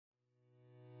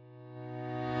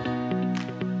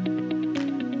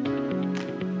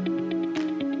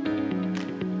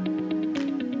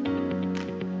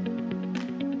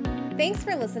Thanks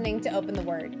for listening to Open the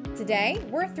Word. Today,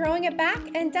 we're throwing it back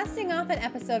and dusting off an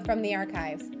episode from the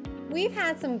archives. We've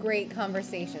had some great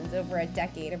conversations over a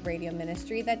decade of radio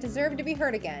ministry that deserve to be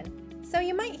heard again. So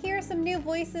you might hear some new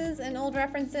voices and old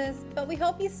references, but we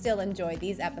hope you still enjoy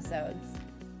these episodes.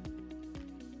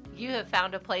 You have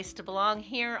found a place to belong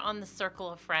here on the Circle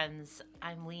of Friends.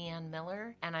 I'm Leanne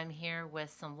Miller, and I'm here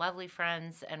with some lovely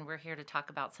friends, and we're here to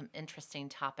talk about some interesting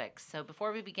topics. So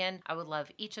before we begin, I would love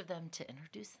each of them to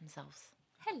introduce themselves.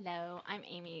 Hello, I'm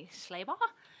Amy Schleybaugh,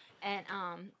 and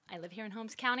I live here in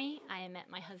Holmes County. I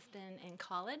met my husband in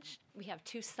college. We have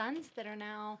two sons that are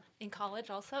now in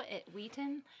college also at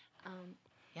Wheaton.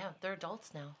 Yeah, they're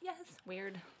adults now. Yes,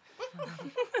 weird.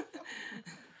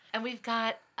 And we've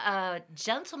got a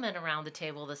gentleman around the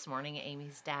table this morning,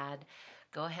 Amy's dad.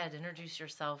 Go ahead, introduce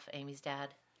yourself, Amy's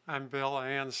dad. I'm Bill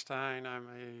Anstein. I'm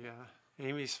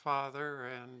Amy's father,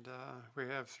 and we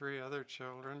have 3 other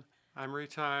children. I'm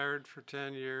retired for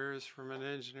 10 years from an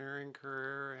engineering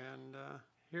career and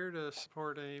here to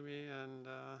support Amy and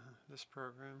this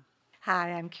program.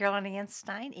 Hi, I'm Carolyn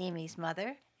Anstein, Amy's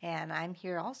mother, and I'm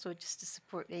here also just to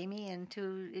support Amy and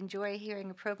to enjoy hearing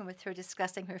a program with her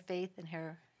discussing her faith and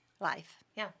her life.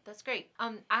 Yeah, that's great.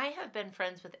 I have been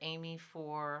friends with Amy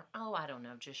for,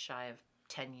 just shy of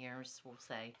 10 years, we'll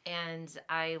say. And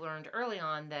I learned early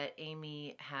on that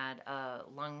Amy had a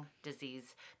lung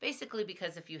disease, basically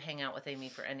because if you hang out with Amy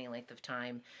for any length of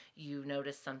time, you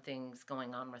notice something's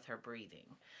going on with her breathing.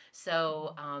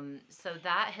 So, so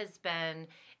that has been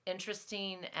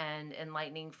interesting and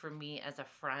enlightening for me as a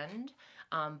friend,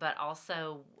 but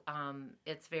also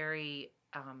it's very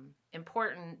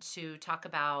important to talk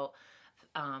about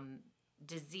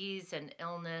disease and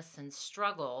illness and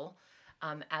struggle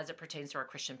as it pertains to our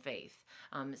Christian faith.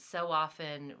 So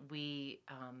often we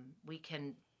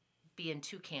can be in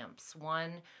 2 camps.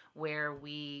 One where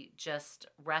we just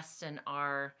rest in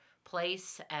our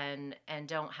place and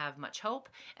don't have much hope,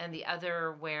 and the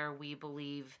other where we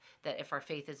believe that if our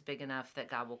faith is big enough that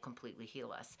God will completely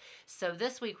heal us. So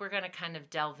this week we're going to kind of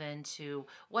delve into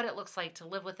what it looks like to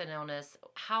live with an illness,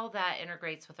 how that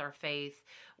integrates with our faith,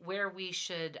 where we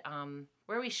should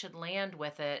land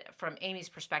with it from Amy's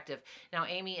perspective. Now,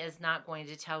 Amy is not going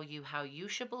to tell you how you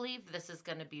should believe. This is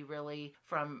going to be really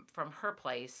from her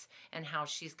place and how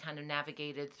she's kind of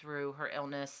navigated through her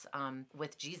illness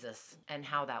with Jesus and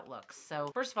how that looks. So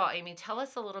first of all, Amy, tell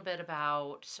us a little bit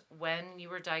about when you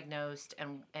were diagnosed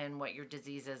and what your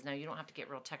disease is. Now, you don't have to get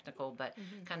real technical, but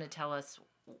kind of tell us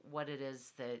what it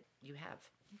is that you have.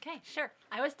 Okay, sure.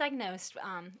 I was diagnosed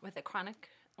with a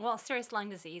serious lung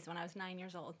disease when I was 9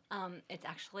 years old. It's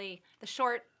actually, the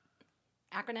short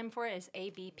acronym for it is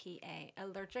ABPA,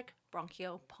 Allergic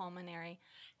Bronchopulmonary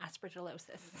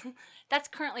Aspergillosis. That's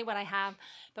currently what I have,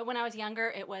 but when I was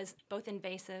younger, it was both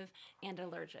invasive and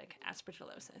allergic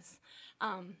aspergillosis.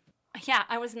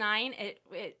 I was 9.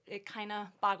 It kind of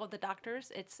boggled the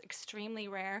doctors. It's extremely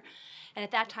rare, and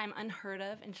at that time unheard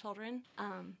of in children.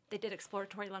 They did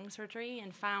exploratory lung surgery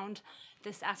and found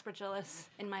this aspergillus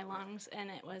in my lungs, and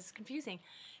it was confusing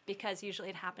because usually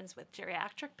it happens with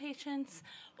geriatric patients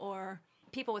or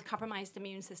people with compromised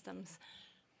immune systems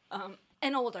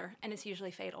and older, and it's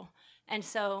usually fatal. And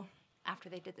so after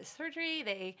they did this surgery,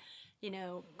 they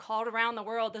called around the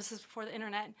world, this is before the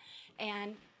internet,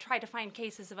 and tried to find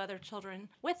cases of other children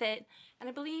with it. And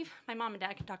I believe my mom and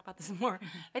dad can talk about this more.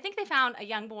 I think they found a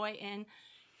young boy in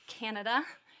Canada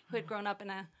who had grown up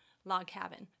in a log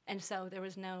cabin. And so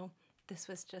this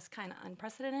was just kind of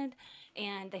unprecedented,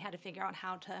 and they had to figure out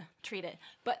how to treat it.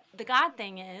 But the God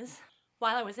thing is,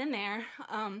 while I was in there,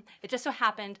 it just so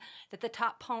happened that the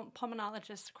top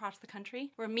pulmonologists across the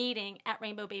country were meeting at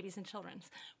Rainbow Babies and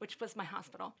Children's, which was my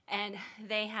hospital. And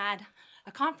they had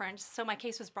a conference, so my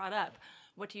case was brought up.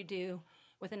 What do you do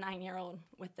with a 9-year-old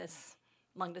with this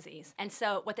lung disease? And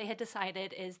so what they had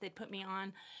decided is they'd put me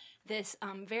on this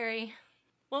it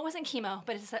wasn't chemo,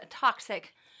 but it's a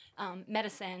toxic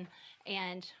medicine,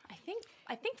 and I think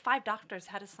 5 doctors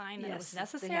had to sign that it was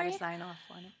necessary. They had to sign off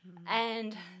on it. Mm-hmm.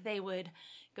 And they would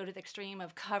go to the extreme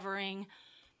of covering.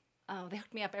 They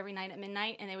hooked me up every night at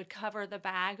midnight, and they would cover the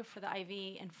bag for the IV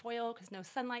in foil because no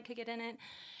sunlight could get in it.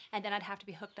 And then I'd have to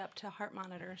be hooked up to heart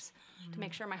monitors to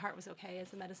make sure my heart was okay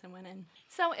as the medicine went in.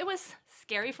 So it was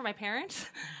scary for my parents.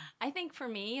 I think for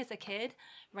me as a kid,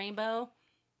 Rainbow,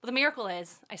 the miracle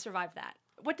is I survived that.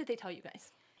 What did they tell you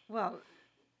guys? Well,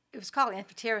 it was called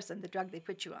amphotericin, the drug they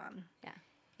put you on. Yeah.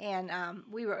 And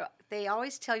they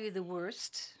always tell you the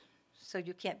worst, so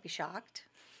you can't be shocked.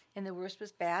 And the worst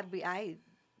was bad. Didn't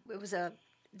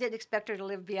expect her to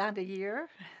live beyond a year.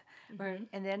 Mm-hmm.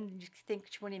 And then you think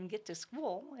she wouldn't even get to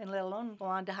school, and let alone go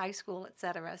on to high school, et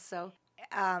cetera. So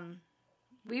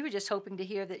we were just hoping to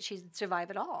hear that she'd survive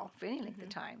at all for any length of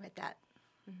time at that,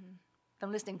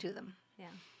 from listening to them. Yeah.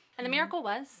 And the miracle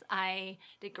was I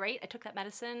did great. I took that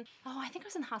medicine. Oh, I think I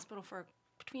was in the hospital for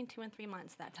between 2 and 3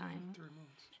 months that time. 3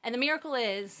 months. And the miracle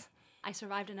is I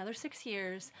survived another 6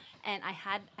 years, and I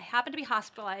happened to be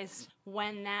hospitalized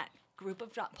when that group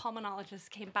of pulmonologists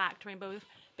came back to Rainbow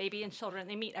Baby and Children.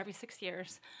 They meet every 6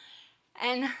 years.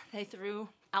 And they threw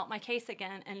out my case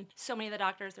again, and so many of the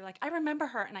doctors, they're like, I remember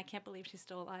her, and I can't believe she's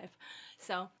still alive.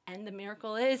 So, and the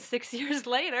miracle is 6 years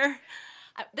later,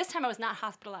 this time I was not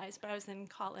hospitalized, but I was in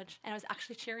college, and I was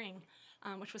actually cheering,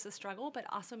 which was a struggle, but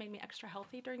also made me extra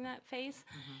healthy during that phase.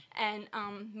 And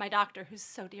my doctor, who's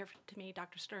so dear to me,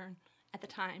 Dr. Stern, at the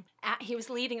time, he was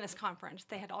leading this conference.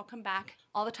 They had all come back,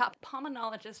 all the top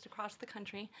pulmonologists across the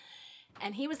country,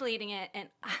 and he was leading it, and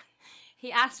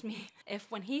he asked me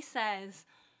if when he says,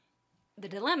 the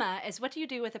dilemma is what do you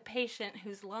do with a patient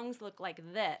whose lungs look like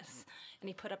this, and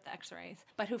he put up the x-rays,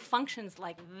 but who functions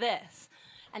like this.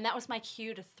 And that was my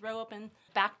cue to throw open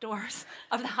back doors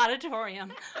of the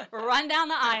auditorium, run down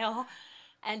the aisle,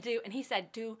 and he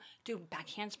said, do back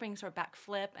handsprings or back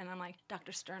flip. And I'm like,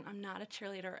 Dr. Stern, I'm not a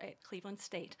cheerleader at Cleveland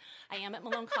State. I am at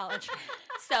Malone College.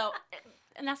 So,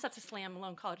 and that's not to slam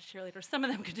Malone College cheerleaders. Some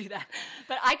of them could do that.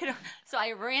 But I could, so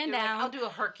I ran You're down. like, I'll do a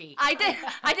herky. I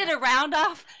did a round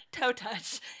off toe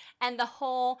touch. And the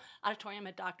whole auditorium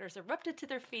of doctors erupted to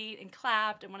their feet and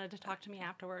clapped and wanted to talk to me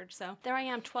afterwards. So there I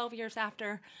am 12 years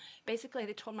after. Basically,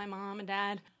 they told my mom and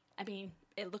dad, I mean,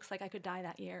 it looks like I could die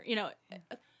that year. You know,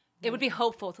 it would be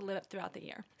hopeful to live it throughout the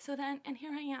year. So then, and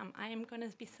here I am. I am going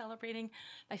to be celebrating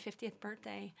my 50th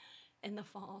birthday in the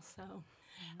fall. So,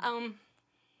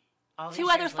 All these 2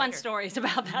 other years fun later. stories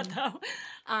about that,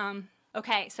 though.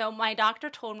 Okay, so my doctor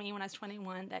told me when I was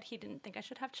 21 that he didn't think I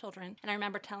should have children. And I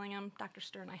remember telling him, Dr.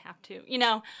 Stern, I have to. You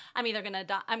know, I'm either going to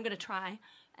adopt, I'm going to try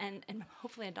and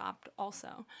hopefully adopt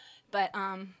also. But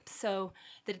so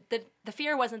the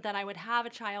fear wasn't that I would have a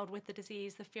child with the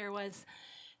disease. The fear was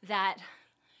that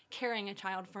carrying a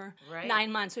child for Right.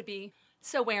 9 months would be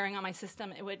so wearing on my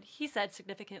system. It would, he said,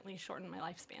 significantly shorten my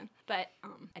lifespan. But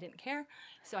I didn't care.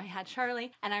 So I had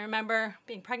Charlie. And I remember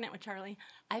being pregnant with Charlie.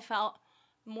 I felt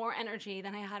more energy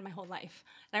than I had my whole life.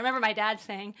 And I remember my dad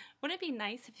saying, wouldn't it be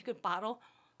nice if you could bottle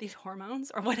these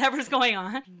hormones or whatever's going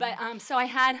on? But so I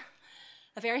had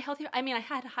a very healthy, I mean, I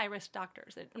had high-risk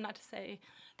doctors. Not to say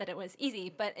that it was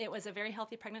easy, but it was a very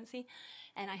healthy pregnancy.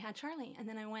 And I had Charlie. And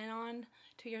then I went on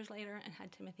 2 years later and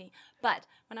had Timothy. But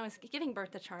when I was giving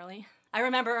birth to Charlie, I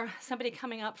remember somebody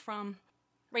coming up from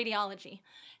radiology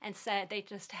and said they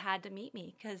just had to meet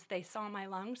me because they saw my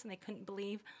lungs and they couldn't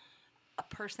believe a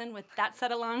person with that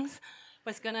set of lungs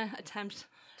was going to attempt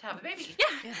To have a baby.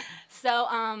 yeah.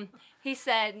 So he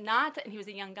said not, and he was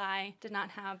a young guy, did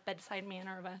not have bedside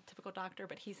manner of a typical doctor,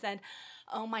 but he said,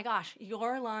 oh my gosh,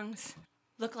 your lungs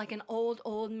look like an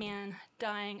old man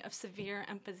dying of severe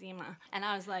emphysema. And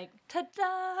I was like,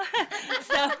 ta-da!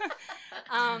 So,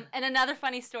 and another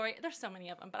funny story, there's so many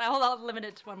of them, but I'll limit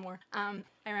it to one more. I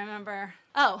remember,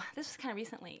 this was kind of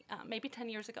recently, maybe 10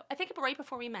 years ago. I think right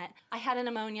before we met, I had a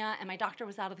pneumonia and my doctor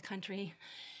was out of the country.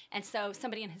 And so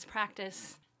somebody in his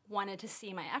practice wanted to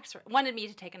see my x-ray, wanted me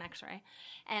to take an x-ray.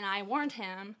 And I warned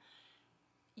him,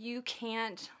 you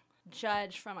can't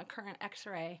judge from a current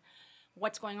x-ray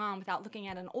what's going on without looking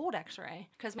at an old x-ray,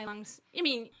 because my lungs, I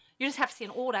mean, you just have to see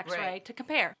an old x-ray Right. to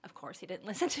compare. Of course, he didn't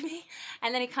listen to me.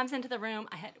 And then he comes into the room.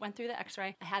 Went through the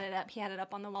x-ray. I had it up. He had it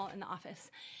up on the wall in the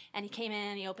office. And he came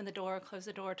in, he opened the door, closed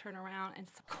the door, turned around. And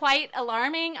it's quite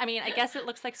alarming. I mean, I guess it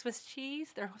looks like Swiss cheese.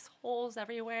 There's holes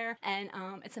everywhere. And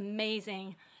it's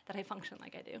amazing that I function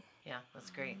like I do. Yeah, that's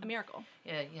great. A miracle.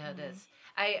 Yeah, it is.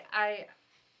 I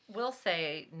will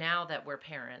say now that we're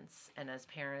parents, and as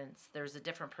parents, there's a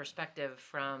different perspective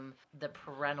from the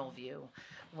parental view.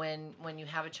 When you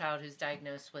have a child who's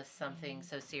diagnosed with something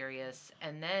so serious,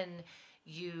 and then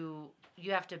you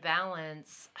have to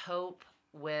balance hope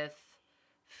with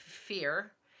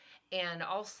fear, and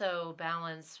also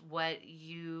balance what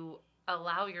you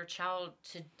allow your child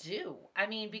to do. I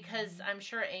mean, because I'm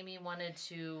sure Amy wanted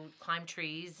to climb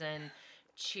trees and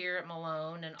cheer at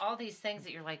Malone and all these things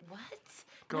that you're like, what?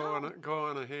 Go on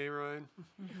a hayride.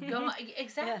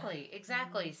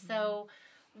 Exactly. So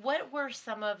what were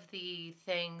some of the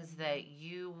things that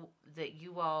you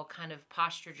all kind of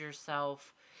postured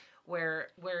yourself where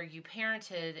you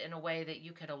parented in a way that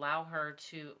you could allow her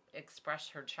to express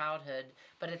her childhood,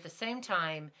 but at the same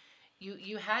time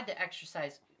you had to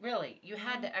exercise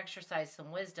some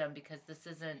wisdom, because this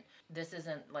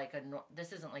isn't like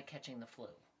catching the flu.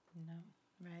 No,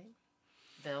 right.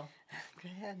 Bill? Go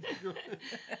ahead.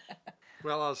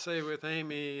 Well, I'll say with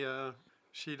Amy,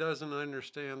 she doesn't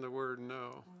understand the word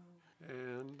no.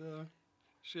 And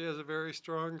she has a very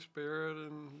strong spirit,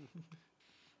 and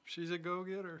she's a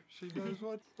go-getter. She does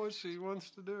what she wants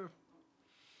to do.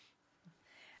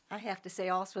 I have to say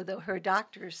also, though, her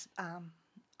doctors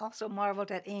also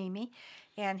marveled at Amy,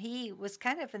 and he was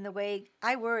kind of in the way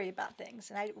I worry about things,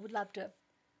 and I would love to have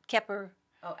kept her,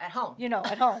 Oh, at home.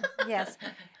 at home, yes.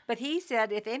 But he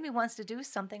said, if Amy wants to do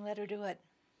something, let her do it.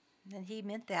 And he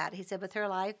meant that. He said, with her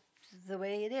life the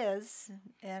way it is,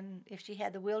 and if she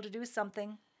had the will to do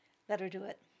something, let her do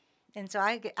it. And so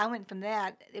I went from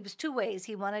that. It was two ways.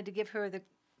 He wanted to give her the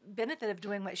benefit of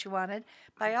doing what she wanted,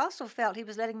 but I also felt he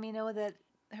was letting me know that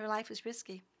her life was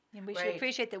risky, and we should Right.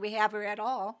 appreciate that we have her at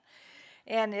all.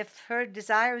 And if her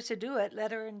desire is to do it,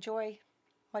 let her enjoy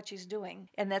what she's doing.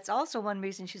 And that's also one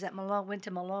reason she's at Malone, went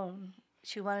to Malone.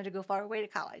 She wanted to go far away to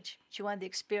college. She wanted the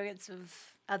experience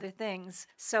of other things.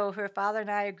 So her father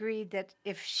and I agreed that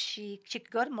if she could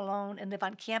go to Malone and live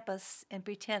on campus and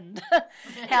pretend,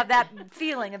 have that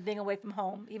feeling of being away from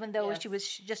home, even though Yes. she was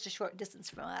just a short distance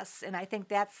from us. And I think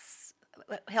that's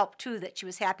helped too, that she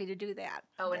was happy to do that.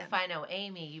 Oh, and then. if I know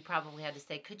Amy, you probably had to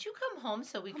say, "Could you come home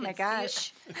so we Oh could my see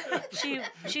gosh, she did.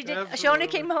 She Absolutely. only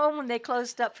came home when they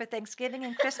closed up for Thanksgiving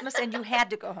and Christmas, and you had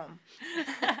to go home.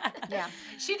 Yeah,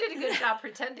 She did a good job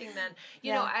pretending then.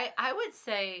 You know, Yeah. I would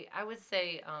say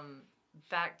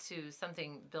back to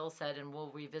something Bill said, and we'll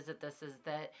revisit this, is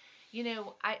that,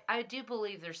 I do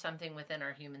believe there's something within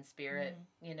our human spirit.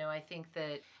 I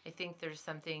think there's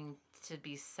something to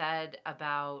be said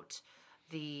about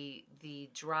the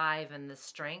drive and the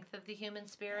strength of the human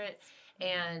spirit.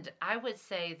 And I would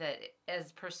say that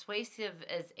as persuasive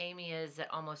as Amy is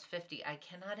at almost 50, I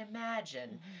cannot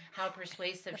imagine how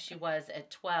persuasive she was at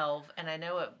 12. And I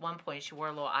know at one point she wore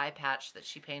a little eye patch that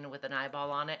she painted with an eyeball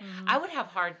on it. I would have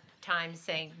hard time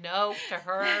saying no to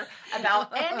her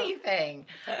about anything.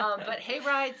 But hay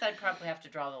rides, I'd probably have to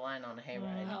draw the line on a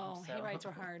hayride. Oh, hay rides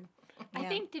were hard. I Yeah.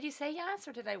 think, did you say yes,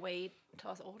 or did I wait until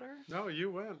I was older? No,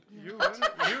 you went. You went.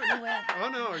 Oh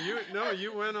no,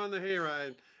 you went on the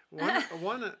hayride.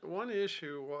 One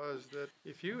issue was that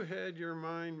if you had your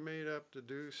mind made up to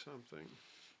do something,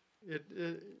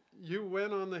 you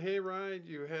went on the hayride.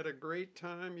 You had a great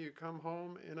time. You come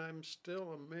home, and I'm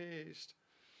still amazed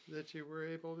that you were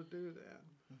able to do that.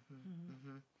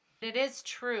 It is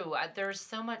true. There's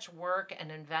so much work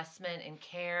and investment and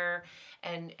care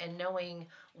and knowing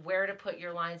where to put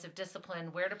your lines of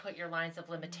discipline, where to put your lines of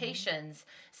limitations.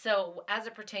 So as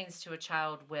it pertains to a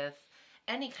child with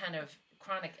any kind of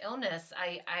chronic illness,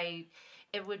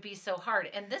 it would be so hard.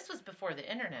 And this was before the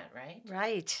internet, right?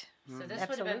 right. So this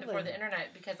would have been before Absolutely. the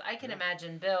internet, because I can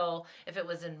imagine, Bill, if it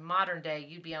was in modern day,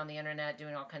 you'd be on the internet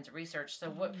doing all kinds of research.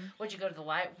 So what'd you go to the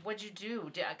what'd you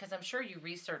do? Because I'm sure you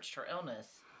researched her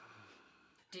illness.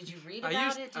 Did you read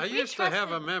about it? I Did we used to trust have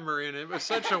the- a memory, and it was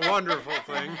such a wonderful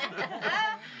thing.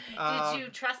 Did you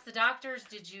trust the doctors?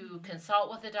 Did you consult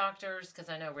with the doctors? Because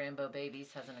I know Rambo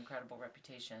Babies has an incredible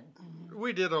reputation.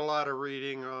 We did a lot of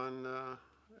reading on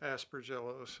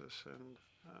aspergillosis and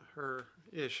her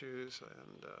issues,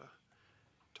 and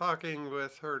talking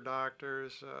with her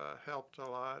doctors helped a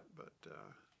lot, but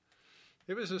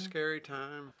it was a scary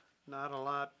time. Not a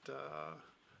lot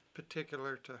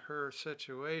particular to her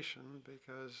situation,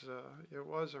 because it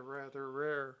was a rather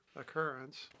rare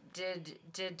occurrence. Did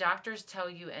doctors tell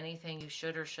you anything you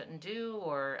should or shouldn't do?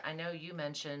 Or I know you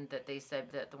mentioned that they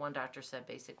said that the one doctor said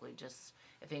basically just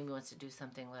if Amy wants to do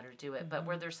something, let her do it. But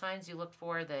were there signs you looked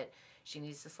for that she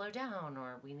needs to slow down,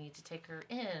 or we need to take her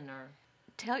in, or?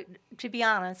 To be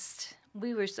honest,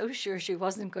 we were so sure she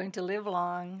wasn't going to live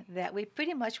long that we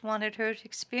pretty much wanted her to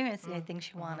experience anything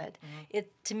she wanted.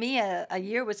 To me, a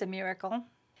year was a miracle.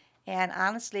 And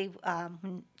honestly,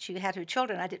 when she had her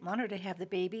children, I didn't want her to have the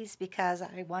babies because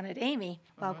I wanted Amy.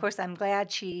 Well, of course, I'm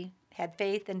glad she had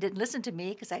faith and didn't listen to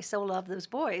me because I so love those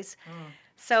boys.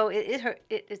 So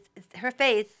her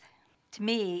faith, to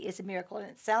me, is a miracle in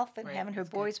itself, and Right, having her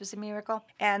that's good. boys was a miracle.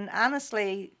 And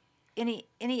honestly,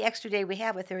 any extra day we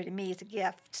have with her, to me, is a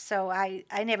gift. So I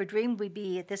never dreamed we'd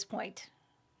be at this point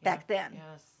back then.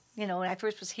 Yes. When I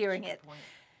first was hearing it Point.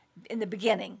 in the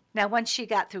beginning. Now, once she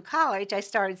got through college, I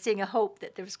started seeing a hope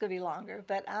that there was going to be longer.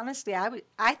 But honestly,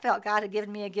 I felt God had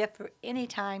given me a gift for any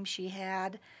time she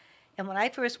had. And when I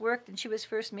first worked and she was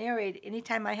first married,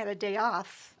 anytime I had a day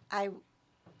off, I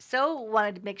so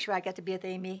wanted to make sure I got to be with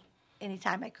Amy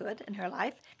anytime I could in her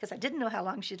life, because I didn't know how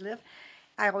long she'd live.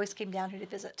 I always came down here to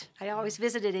visit. I always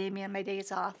visited Amy on my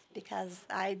days off because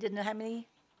I didn't know how many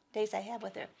days I have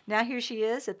with her. Now here she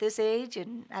is at this age,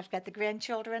 and I've got the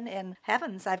grandchildren, and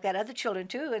heavens, I've got other children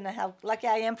too, and how lucky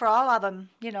I am for all of them,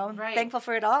 Right. thankful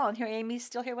for it all. And here Amy's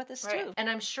still here with us too. And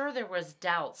I'm sure there was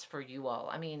doubts for you all.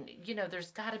 I mean,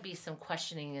 there's got to be some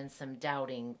questioning and some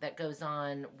doubting that goes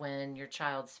on when your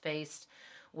child's faced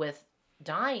with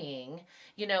dying,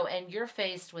 and you're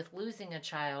faced with losing a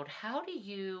child. How did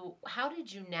you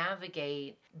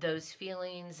navigate those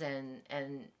feelings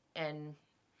and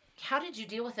how did you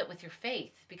deal with it with your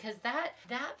faith? Because that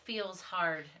feels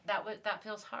hard. That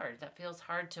feels hard. That feels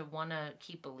hard to want to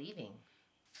keep believing.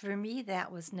 For me,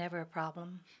 that was never a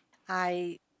problem.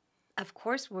 I, of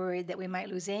course, worried that we might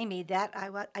lose Amy. That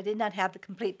I did not have the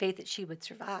complete faith that she would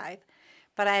survive,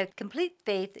 but I had complete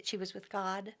faith that she was with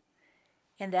God,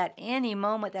 and that any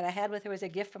moment that I had with her was a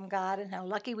gift from God, and how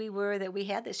lucky we were that we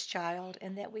had this child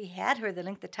and that we had her the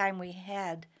length of time we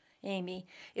had Amy.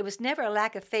 It was never a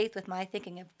lack of faith with my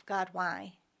thinking of God,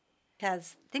 why?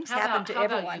 Because things happen to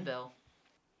everyone. How about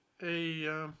you,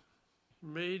 Bill? A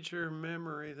major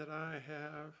memory that I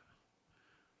have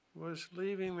was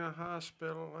leaving the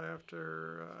hospital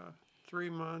after 3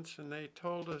 months, and they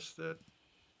told us that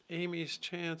Amy's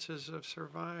chances of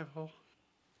survival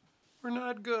were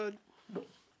not good.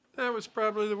 That was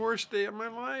probably the worst day of my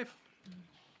life.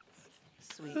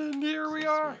 Sweet. And here we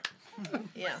are.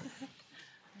 Yeah.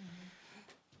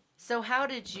 So how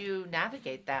did you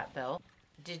navigate that, Bill?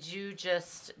 Did you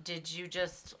just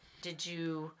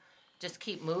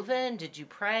keep moving? Did you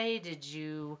pray? Did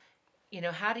you,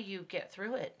 how do you get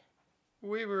through it?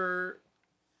 We were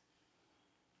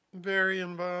very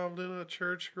involved in a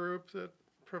church group that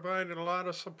provided a lot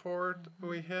of support. Mm-hmm.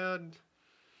 We had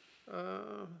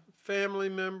family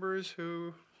members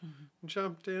who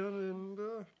jumped in and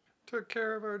took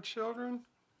care of our children.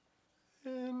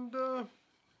 And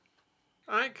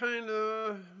I kind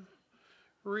of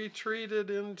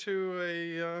retreated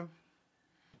into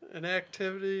an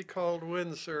activity called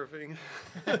windsurfing.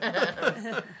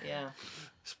 Yeah.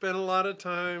 Spent a lot of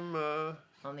time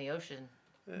on the ocean.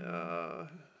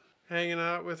 Hanging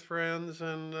out with friends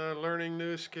and learning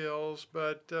new skills,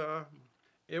 but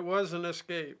it was an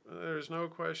escape. There's no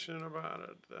question about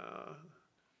it.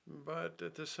 But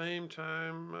at the same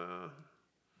time,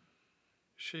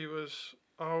 she was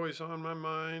always on my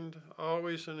mind,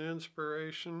 always an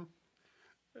inspiration,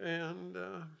 and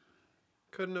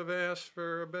couldn't have asked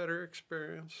for a better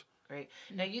experience. Great.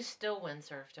 Now you still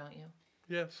windsurf, don't you?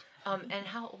 Yes. And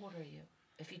how old are you,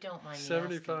 if you don't mind me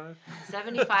 75. asking?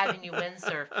 75, and you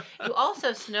windsurf. You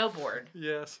also snowboard.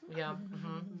 Yes. Yeah.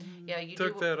 Mm-hmm. Yeah. You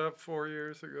took that up 4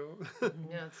 years ago.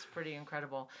 Yeah, it's pretty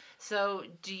incredible. So,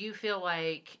 do you feel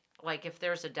like if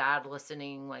there's a dad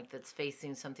listening, that's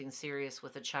facing something serious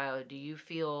with a child, do you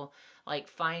feel like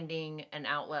finding an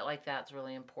outlet like that's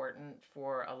really important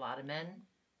for a lot of men?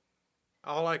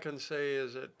 All I can say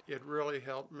is it really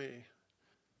helped me.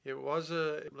 It was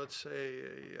a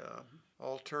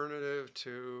alternative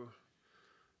to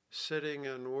sitting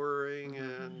and worrying,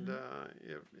 and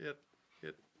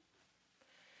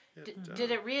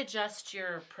did it readjust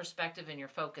your perspective and your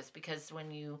focus? Because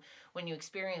when you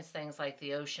experience things like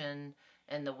the ocean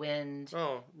and the wind.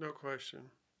 Oh, no question.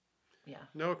 Yeah.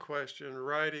 No question.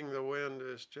 Riding the wind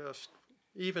is just,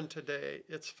 even today,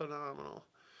 it's phenomenal.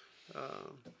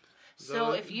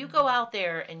 So if you go out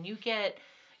there and you get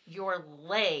your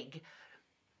leg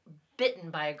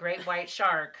bitten by a great white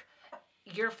shark,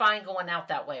 you're fine going out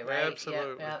that way, right?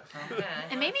 Absolutely. Yep. Okay.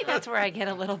 And maybe that's where I get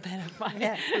a little bit of my...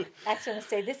 Yeah. I was going to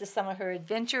say, this is some of her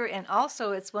adventure, and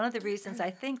also it's one of the reasons I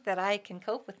think that I can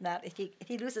cope with that. If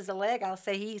he loses a leg, I'll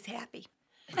say he's happy.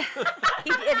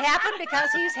 It happened because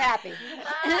he's happy.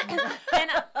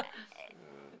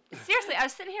 Seriously, I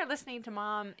was sitting here listening to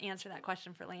Mom answer that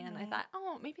question for Leanne. I thought,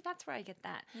 oh, maybe that's where I get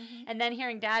that. And then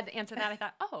hearing Dad answer that, I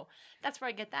thought, oh, that's where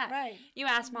I get that. Right. You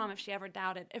asked Mom if she ever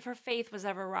doubted, if her faith was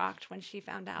ever rocked when she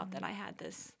found out that I had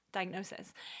this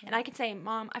diagnosis. And I can say,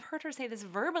 Mom, I've heard her say this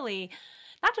verbally,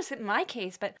 not just in my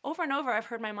case, but over and over I've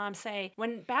heard my mom say,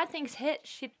 when bad things hit,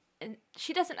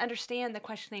 she doesn't understand the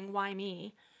questioning, why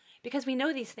me? Because we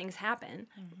know these things happen.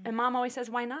 And Mom always says,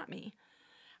 why not me?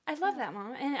 I love that,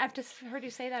 Mom. And I've just heard you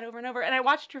say that over and over. And I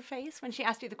watched your face when she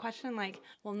asked you the question, like,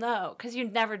 well, no, because you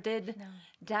never did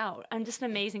doubt. I'm just an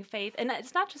amazing faith. And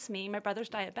it's not just me. My brother's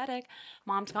diabetic.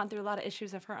 Mom's gone through a lot of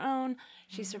issues of her own.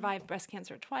 She survived breast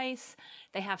cancer twice.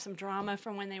 They have some drama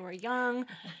from when they were young.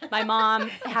 My mom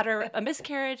had a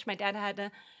miscarriage. My dad had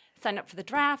to sign up for the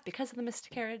draft because of the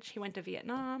miscarriage. He went to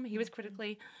Vietnam. He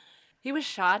was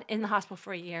shot in the hospital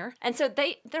for a year. And so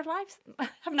their lives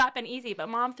have not been easy, but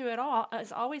Mom through it all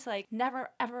is always like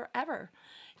never, ever, ever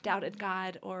doubted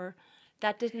God, or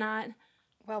that did not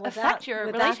Well, affect your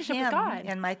relationship him with God.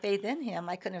 and my faith in him,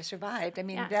 I couldn't have survived. I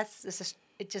mean, Yeah.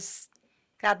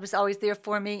 God was always there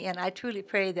for me, and I truly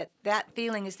pray that that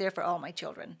feeling is there for all my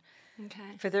children,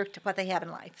 Okay. for what they have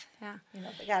in life. Yeah. You know,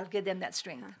 that God will give them that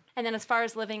strength. And then as far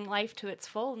as living life to its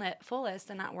fullest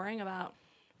and not worrying about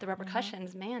the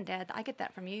repercussions, man, Dad, I get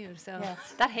that from you. So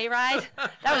Yes. that hayride,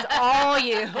 that was all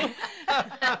you.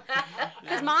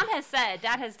 Because Mom has said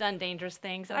Dad has done dangerous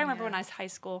things. And I remember when I was high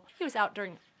school, he was out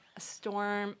during a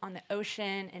storm on the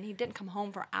ocean and he didn't come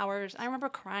home for hours. I remember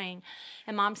crying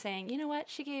and Mom saying, you know what?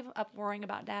 She gave up worrying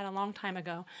about Dad a long time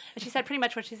ago. And she said pretty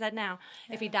much what she said now.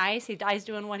 If he dies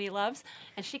doing what he loves.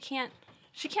 And she can't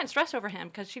stress over him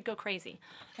because she'd go crazy.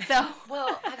 So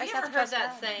Well, have you ever heard trust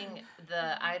that God. saying,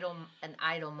 an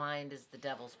idle mind is the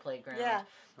devil's playground? Yeah.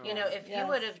 You know, if you Yes.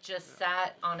 would have just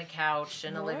sat on a couch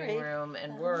in a living Worried. room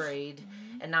and worried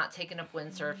and not taken up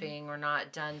windsurfing or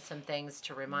not done some things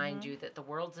to remind you that the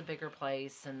world's a bigger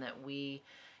place and that we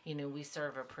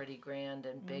serve a pretty grand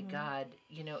and big God,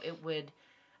 it would,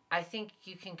 I think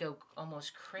you can go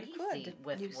almost crazy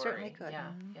with You worry. certainly could.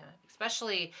 Yeah, yeah.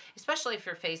 Especially if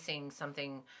you're facing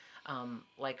something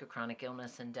like a chronic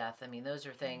illness and death. I mean, those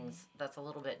are things that's a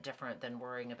little bit different than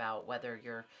worrying about whether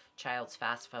your child's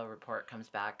FAFSA report comes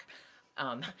back,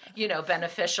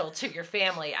 beneficial to your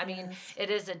family. I mean,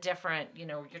 it is a different, you're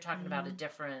talking about a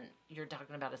different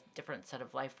set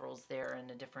of life rules there and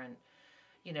a different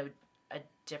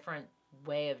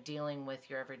way of dealing with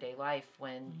your everyday life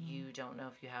when you don't know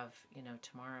if you have,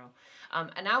 tomorrow.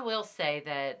 And I will say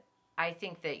that I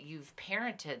think that you've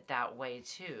parented that way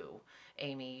too,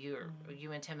 Amy.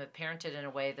 You and Tim have parented in a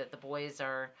way that the boys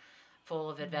are full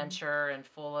of adventure and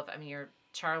full of,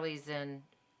 Charlie's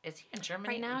is he in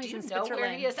Germany? right now Do he's you in know Switzerland.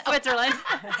 where he is? Switzerland.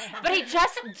 But he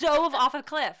just dove off a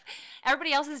cliff.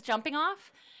 Everybody else is jumping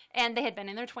off. And they had been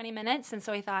in there 20 minutes. And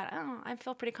so he thought, I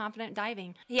feel pretty confident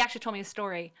diving. He actually told me a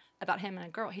story about him and a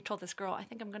girl. He told this girl, I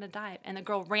think I'm going to dive. And the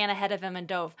girl ran ahead of him and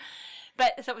dove.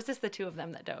 But so it was just the two of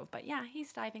them that dove. But yeah,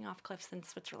 he's diving off cliffs in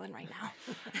Switzerland right now.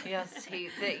 Yes,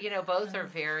 both are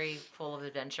very full of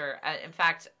adventure. In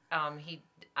fact,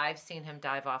 I've seen him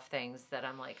dive off things that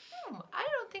I'm like, I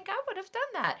don't think I would have done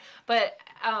that. But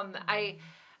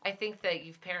I think that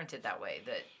you've parented that way.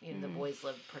 That the boys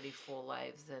live pretty full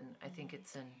lives, and I think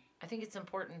it's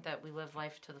important that we live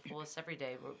life to the fullest every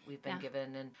day we've been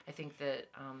given. And I think that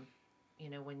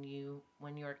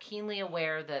when you're keenly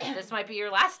aware that this might be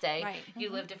your last day, Right.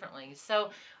 you live differently.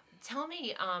 So, tell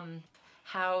me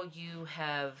how you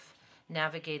have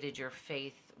navigated your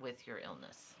faith with your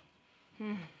illness.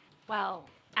 Well,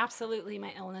 absolutely,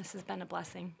 my illness has been a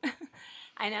blessing.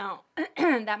 I know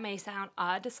that may sound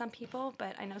odd to some people,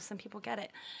 but I know some people get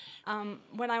it.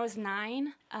 When I was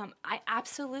 9, I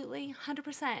absolutely,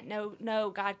 100%, no,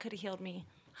 God could have healed me.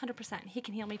 100%. He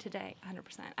can heal me today,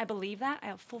 100%. I believe that. I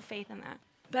have full faith in that.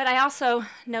 But I also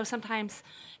know sometimes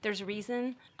there's a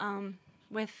reason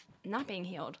with not being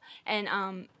healed.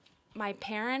 And my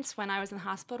parents, when I was in the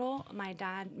hospital, my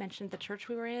dad mentioned the church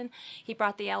we were in. He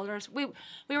brought the elders. We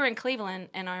were in Cleveland,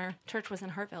 and our church was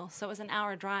in Hartville, so it was an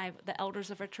hour drive. The elders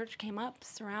of our church came up,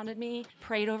 surrounded me,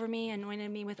 prayed over me,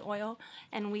 anointed me with oil,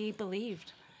 and we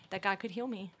believed that God could heal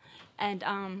me. And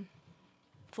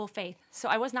full faith. So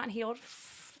I was not healed.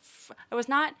 I was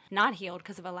not healed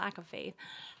because of a lack of faith.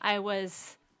 I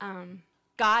was,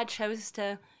 God chose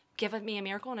to give me a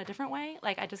miracle in a different way.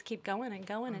 Like, I just keep going and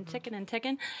going and ticking and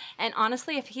ticking. And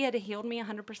honestly, if he had healed me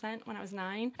 100% when I was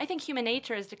 9, I think human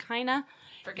nature is to kind of,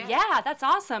 Forget. yeah, that's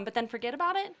awesome, but then forget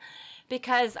about it.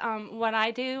 Because what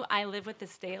I do, I live with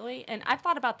this daily. And I've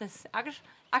thought about this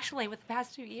actually with the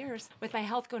past 2 years, with my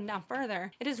health going down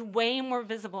further. It is way more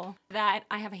visible that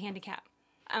I have a handicap.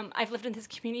 I've lived in this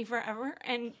community forever,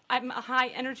 and I'm a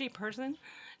high-energy person,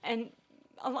 and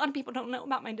a lot of people don't know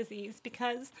about my disease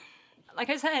because, like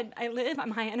I said,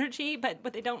 I'm high energy, but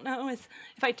what they don't know is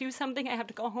if I do something, I have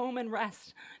to go home and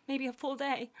rest, maybe a full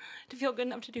day, to feel good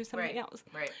enough to do something else.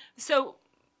 Right. So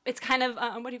it's kind of,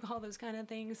 what do you call those kind of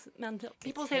things?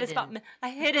 People say this about hidden. a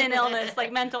hidden illness,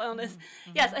 like mental illness.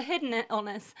 Yes, a hidden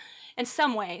illness in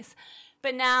some ways.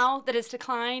 But now that it's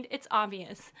declined, it's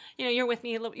obvious. You're with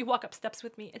me, you walk up steps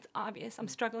with me, it's obvious. I'm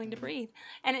struggling to breathe.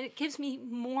 And it gives me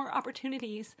more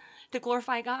opportunities to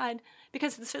glorify God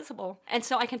because it's visible. And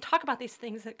so I can talk about these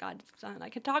things that God's done. I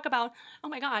can talk about, oh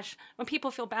my gosh, when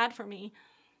people feel bad for me,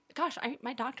 gosh,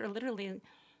 my doctor literally,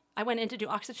 I went in to do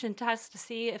oxygen tests to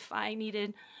see if I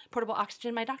needed portable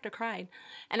oxygen. My doctor cried.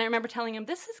 And I remember telling him,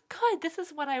 this is good. This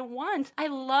is what I want. I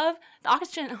love the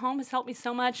oxygen at home has helped me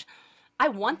so much. I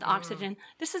want the oxygen.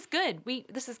 This is good.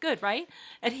 This is good, right?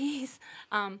 And he's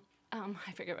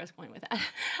I forget where I was going with that.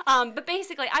 But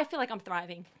basically, I feel like I'm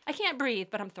thriving. I can't breathe,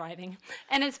 but I'm thriving.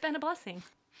 And it's been a blessing.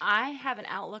 I have an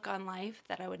outlook on life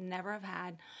that I would never have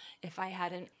had if I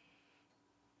hadn't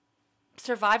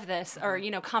survived this or,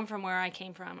 come from where I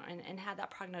came from and had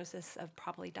that prognosis of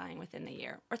probably dying within the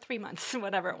year or 3 months,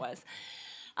 whatever it was.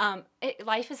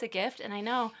 Life is a gift, and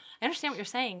I understand what you're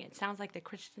saying. It sounds like the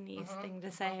Christianese thing to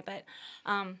say, but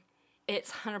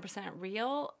it's 100%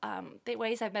 real. The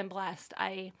ways I've been blessed,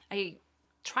 I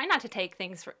try not to take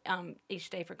things for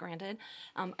each day for granted.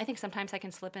 I think sometimes I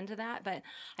can slip into that, but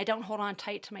I don't hold on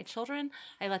tight to my children.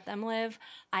 I let them live.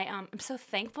 I'm so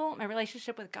thankful. My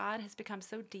relationship with God has become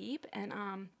so deep, and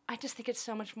I just think it's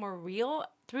so much more real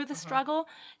through the struggle.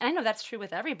 And I know that's true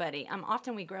with everybody.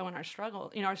 Often we grow in our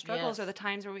struggle. Our struggles are the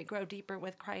times where we grow deeper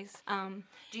with Christ.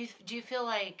 Do you feel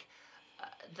like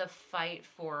the fight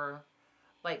for,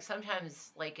 like,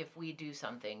 sometimes, like, if we do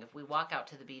something, if we walk out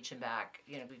to the beach and back,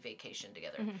 we vacation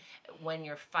together, when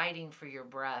you're fighting for your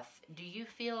breath, do you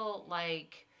feel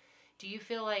like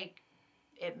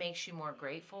it makes you more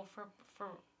grateful for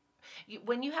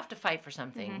when you have to fight for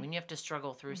something, when you have to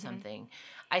struggle through something?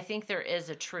 I think there is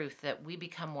a truth that we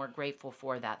become more grateful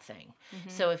for that thing.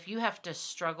 So if you have to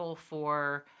struggle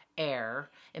for air,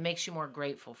 it makes you more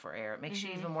grateful for air. It makes you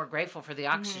even more grateful for the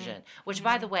oxygen, which,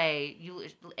 by the way,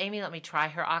 Amy let me try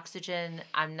her oxygen.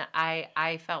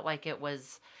 I felt like it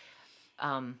was,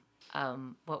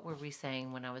 what were we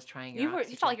saying when I was trying your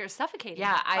oxygen? You felt like you were suffocating.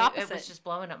 Yeah, it was just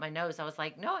blowing up my nose. I was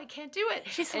like, no, I can't do it.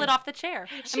 She slid off the chair.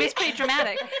 It's pretty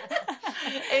dramatic.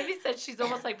 Amy said she's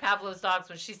almost like Pavlov's dogs.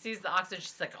 When she sees the oxygen,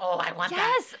 she's like, oh, I want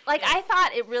that. Yes, I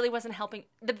thought it really wasn't helping.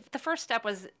 The first step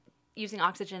was using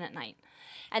oxygen at night.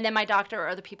 And then my doctor or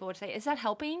other people would say, is that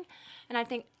helping? And I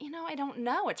think, I don't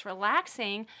know. It's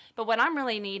relaxing. But what I'm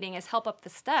really needing is help up the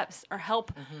steps or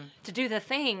help to do the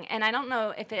thing. And I don't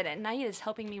know if it at night is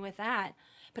helping me with that.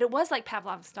 But it was like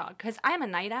Pavlov's dog, because I'm a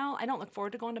night owl. I don't look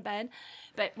forward to going to bed.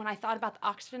 But when I thought about the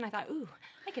oxygen, I thought, ooh,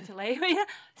 I get to lay.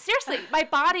 Seriously, my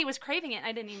body was craving it. And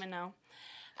I didn't even know.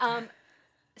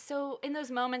 So in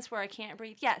those moments where I can't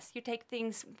breathe, yes, you take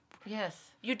things.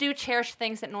 Yes. You do cherish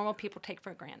things that normal people take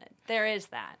for granted. There is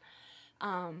that.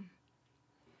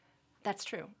 That's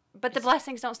true. But the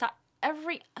blessings don't stop.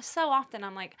 So often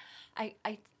I'm like, I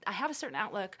have a certain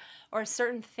outlook or a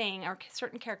certain thing or a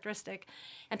certain characteristic,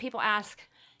 and people ask,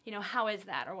 how is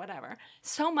that or whatever.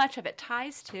 So much of it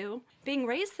ties to being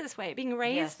raised this way, being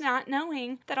raised not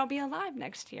knowing that I'll be alive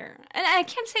next year. And I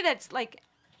can't say that's like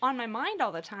on my mind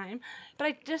all the time,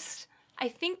 but I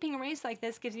think being raised like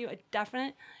this gives you a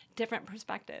different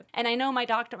perspective. And I know my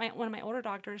doctor, one of my older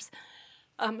doctors,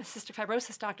 cystic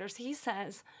fibrosis doctors, he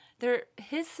says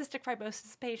his cystic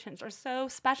fibrosis patients are so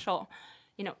special,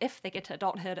 if they get to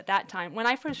adulthood at that time. When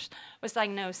I first was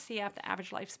diagnosed, CF, the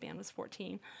average lifespan was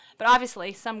 14. But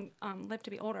obviously, some live to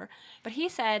be older. But he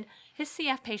said his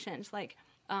CF patients,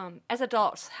 as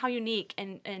adults, how unique,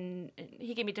 and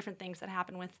he gave me different things that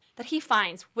he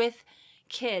finds with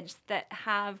kids that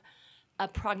have a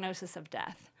prognosis of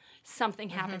death. Something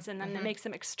happens in them that makes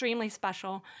them extremely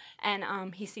special,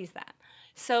 and he sees that.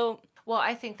 So, well,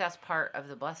 I think that's part of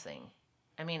the blessing.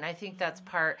 I mean, I think that's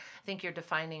part. I think you're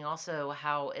defining also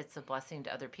how it's a blessing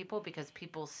to other people, because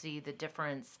people see the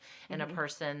difference in a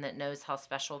person that knows how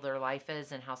special their life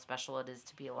is and how special it is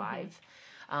to be alive.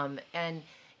 And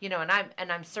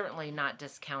I'm certainly not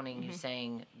discounting you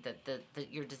saying that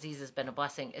your disease has been a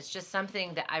blessing. It's just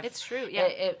something that I've. It's true. Yeah.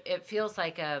 It feels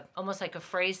like almost like a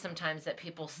phrase sometimes that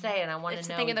people say, and I want to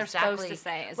know the thing exactly. They're supposed to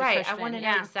say as a right. Christian. I want to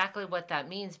know exactly what that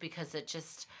means, because it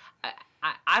just.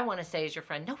 I want to say as your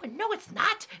friend, no, it's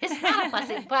not. It's not a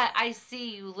blessing. But I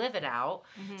see you live it out,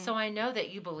 so I know that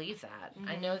you believe that.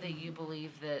 I know that you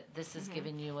believe that this has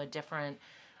given you a different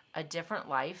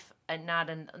life, and not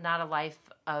a life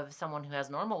of someone who has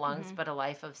normal lungs, but a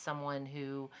life of someone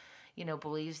who,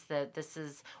 believes that this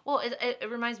is. Well, it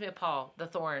reminds me of Paul, the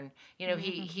thorn.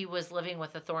 He was living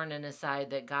with a thorn in his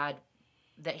side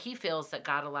that he feels that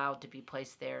God allowed to be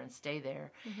placed there and stay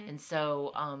there. And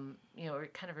so,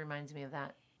 it kind of reminds me of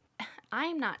that.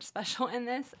 I'm not special in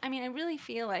this. I mean, I really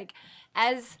feel like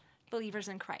as believers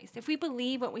in Christ, if we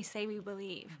believe what we say we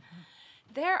believe,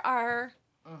 there are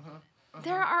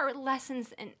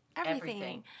lessons in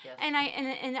everything. Yes. And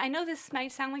I know this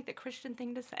might sound like the Christian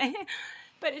thing to say,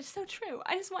 but it's so true.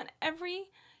 I just want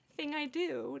everything I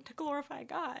do to glorify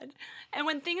God. And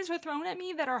when things are thrown at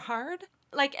me that are hard,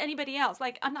 like anybody else,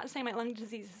 I'm not saying my lung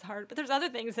disease is hard, but there's other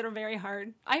things that are very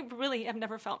hard. I really have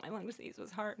never felt my lung disease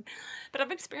was hard, but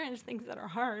I've experienced things that are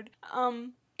hard.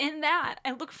 in that,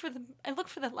 I look for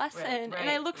the lesson, and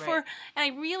I look for, and I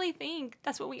really think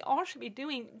that's what we all should be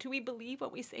doing. Do we believe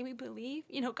what we say we believe?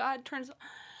 You know, God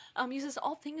uses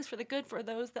all things for the good for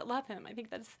those that love him. I think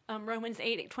that's Romans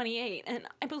 8:28, and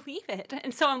I believe it.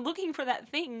 And so I'm looking for that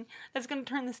thing that's going to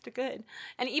turn this to good.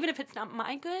 And even if it's not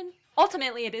my good,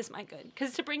 ultimately it is my good,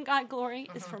 because to bring God glory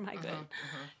is for my good.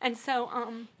 And so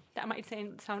that might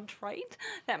sound trite,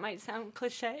 that might sound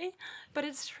cliche, but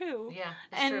it's true. Yeah,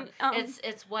 it's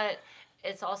true.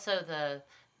 It's also the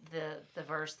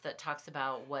verse that talks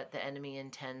about what the enemy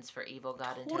intends for evil,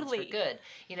 God intends for good.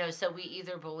 You know, so we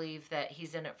either believe that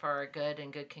he's in it for our good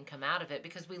and good can come out of it,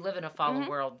 because we live in a fallen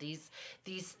world. These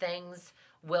things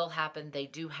will happen. They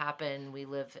do happen. We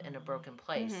live in a broken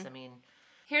place. I mean,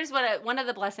 here's one of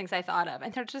the blessings I thought of,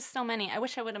 and there's just so many. I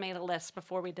wish I would have made a list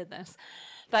before we did this.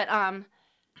 But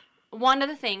one of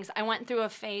the things, I went through a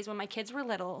phase when my kids were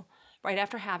little, right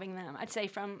after having them, I'd say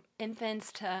from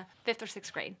infants to 5th or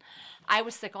 6th grade, I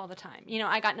was sick all the time. You know,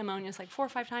 I got pneumonias like 4 or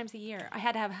 5 times a year. I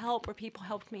had to have help where people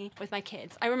helped me with my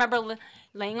kids. I remember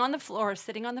laying on the floor,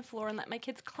 sitting on the floor, and let my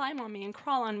kids climb on me and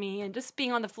crawl on me, and just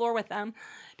being on the floor with them,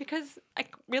 because I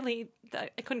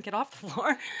couldn't get off the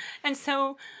floor. And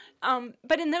so,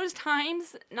 but in those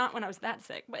times, not when I was that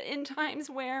sick, but in times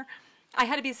where I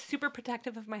had to be super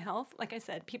protective of my health. Like I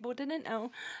said, people didn't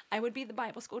know. I would be the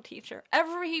Bible school teacher.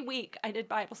 Every week I did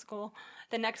Bible school.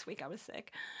 The next week I was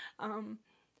sick.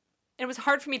 It was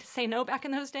hard for me to say no back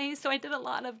in those days, so I did a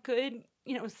lot of good,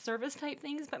 service type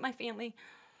things, but my family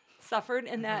suffered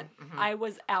in that I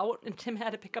was out and Tim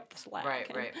had to pick up the slack.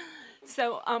 Right.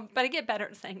 So, but I get better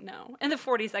at saying no. In the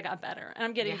 40s, I got better, and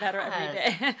I'm getting better every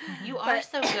day. You are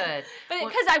so good. But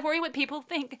because I worry what people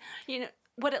think,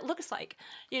 what it looks like.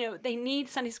 They need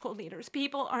Sunday school leaders.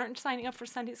 People aren't signing up for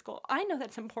Sunday school. I know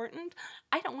that's important.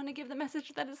 I don't want to give the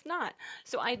message that it's not.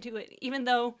 So I do it, even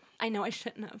though I know I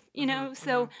shouldn't have,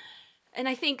 So, and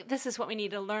I think this is what we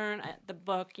need to learn at the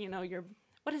book,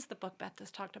 what is the book Beth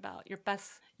just talked about? Your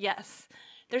best yes.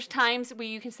 There's times where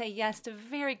you can say yes to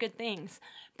very good things,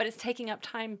 but it's taking up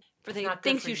time for the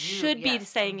things you should be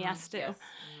saying yes to. Yes.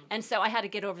 And so I had to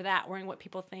get over that, worrying what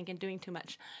people think and doing too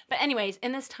much. But anyways,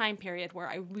 in this time period where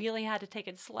I really had to take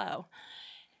it slow,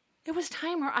 it was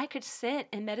time where I could sit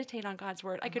and meditate on God's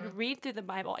word. I could read through the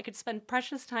Bible. I could spend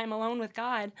precious time alone with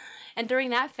God. And during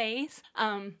that phase,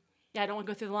 I don't want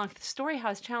to go through the long story how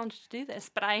I was challenged to do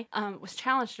this, but I was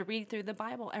challenged to read through the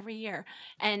Bible every year.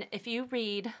 And if you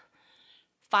read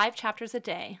 5 chapters a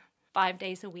day, 5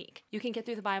 days a week, you can get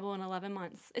through the Bible in 11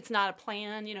 months. It's not a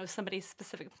plan, somebody's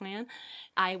specific plan.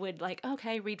 I would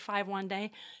read 5 one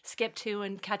day, skip 2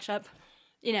 and catch up,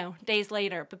 days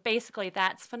later. But basically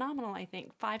that's phenomenal, I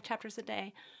think. 5 chapters a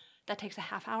day, that takes a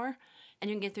half hour, and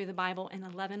you can get through the Bible in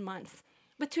 11 months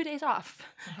with 2 days off.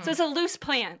 So it's a loose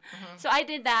plan. So I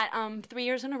did that 3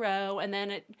 years in a row, and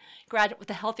then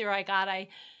the healthier I got,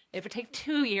 it would take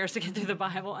 2 years to get through the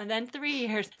Bible, and then 3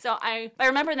 years. So I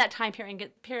remember in that time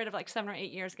period of like 7 or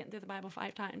 8 years, getting through the Bible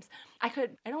 5 times. I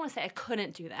don't want to say I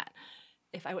couldn't do that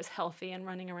if I was healthy and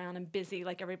running around and busy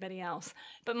like everybody else.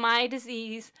 But my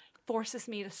disease forces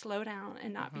me to slow down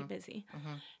and not be busy.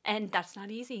 And that's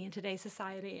not easy in today's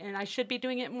society, and I should be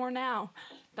doing it more now.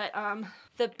 But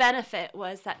the benefit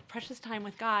was that precious time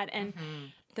with God, and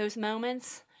those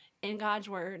moments in God's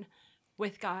Word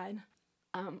with God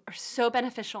are so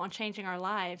beneficial in changing our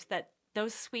lives, that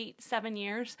those sweet 7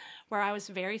 years where I was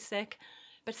very sick,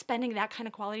 but spending that kind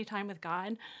of quality time with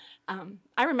God,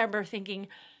 I remember thinking,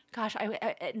 gosh,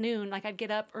 at noon, I'd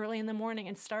get up early in the morning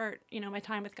and start, my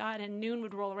time with God, and noon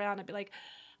would roll around and I'd be like,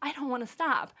 I don't want to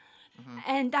stop.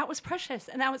 And that was precious,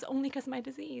 and that was only because of my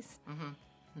disease.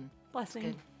 Blessing.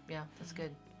 That's good. Yeah, that's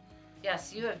good.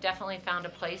 Yes, you have definitely found a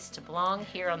place to belong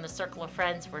here on the Circle of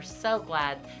Friends. We're so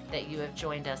glad that you have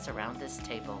joined us around this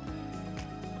table.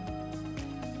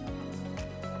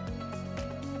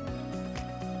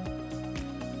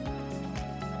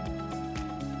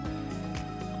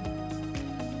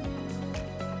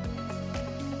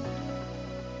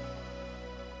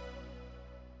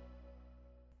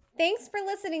 Thanks for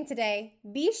listening today.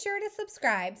 Be sure to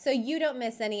subscribe so you don't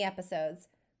miss any episodes.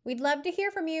 We'd love to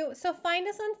hear from you, so find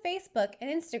us on Facebook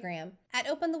and Instagram at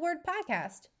Open the Word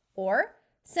Podcast, or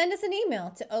send us an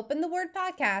email to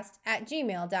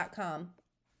openthewordpodcast@gmail.com.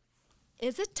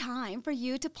 Is it time for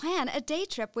you to plan a day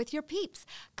trip with your peeps?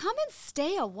 Come and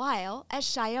stay a while at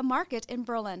Shia Market in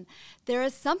Berlin. There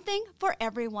is something for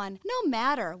everyone, no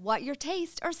matter what your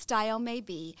taste or style may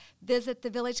be. Visit the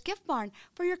Village Gift Barn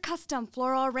for your custom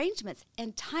floral arrangements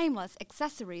and timeless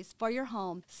accessories for your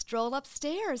home. Stroll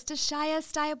upstairs to Shia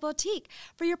Style Boutique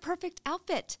for your perfect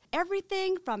outfit.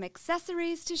 Everything from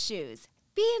accessories to shoes.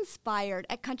 Be inspired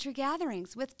at country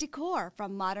gatherings with decor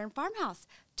from modern farmhouse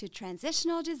to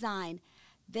transitional design.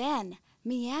 Then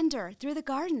meander through the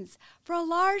gardens for a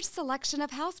large selection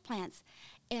of houseplants.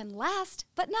 And last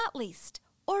but not least,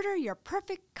 order your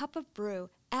perfect cup of brew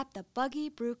at the Buggy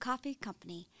Brew Coffee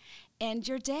Company. End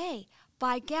your day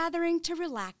by gathering to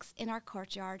relax in our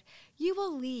courtyard. You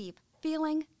will leave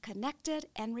feeling connected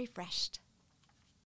and refreshed.